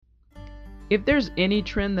If there's any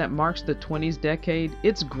trend that marks the 20s decade,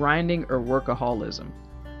 it's grinding or workaholism.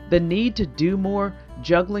 The need to do more,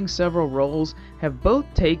 juggling several roles, have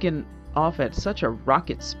both taken off at such a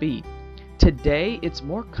rocket speed. Today, it's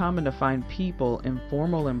more common to find people in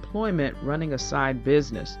formal employment running a side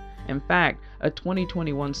business. In fact, a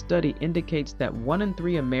 2021 study indicates that 1 in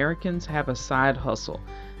 3 Americans have a side hustle.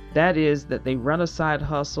 That is, that they run a side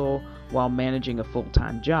hustle while managing a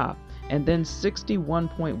full-time job. And then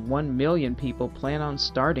 61.1 million people plan on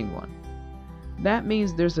starting one. That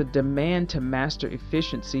means there's a demand to master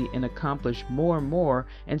efficiency and accomplish more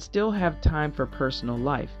and still have time for personal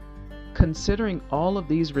life. Considering all of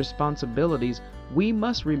these responsibilities, we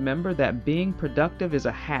must remember that being productive is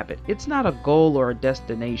a habit. It's not a goal or a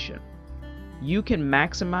destination. You can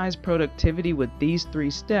maximize productivity with these 3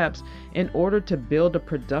 steps in order to build a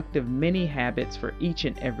productive mini habits for each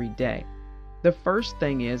and every day. The first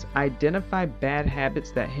thing is identify bad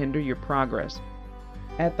habits that hinder your progress.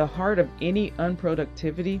 At the heart of any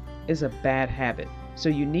unproductivity is a bad habit, so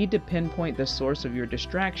you need to pinpoint the source of your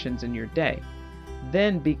distractions in your day.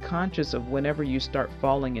 Then be conscious of whenever you start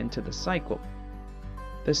falling into the cycle.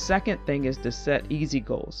 The second thing is to set easy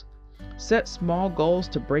goals. Set small goals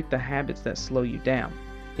to break the habits that slow you down.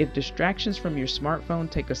 If distractions from your smartphone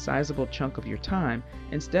take a sizable chunk of your time,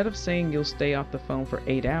 instead of saying you'll stay off the phone for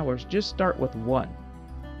 8 hours, just start with 1.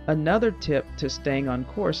 Another tip to staying on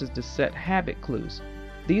course is to set habit clues.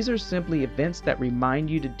 These are simply events that remind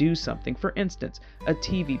you to do something, for instance, a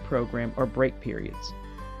TV program or break periods.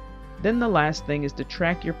 Then the last thing is to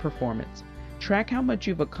track your performance. Track how much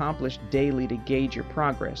you've accomplished daily to gauge your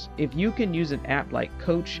progress. If you can use an app like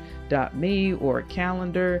Coach.me or a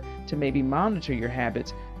calendar to maybe monitor your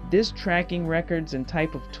habits, this tracking records and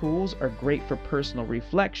type of tools are great for personal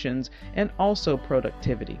reflections and also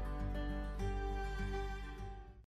productivity.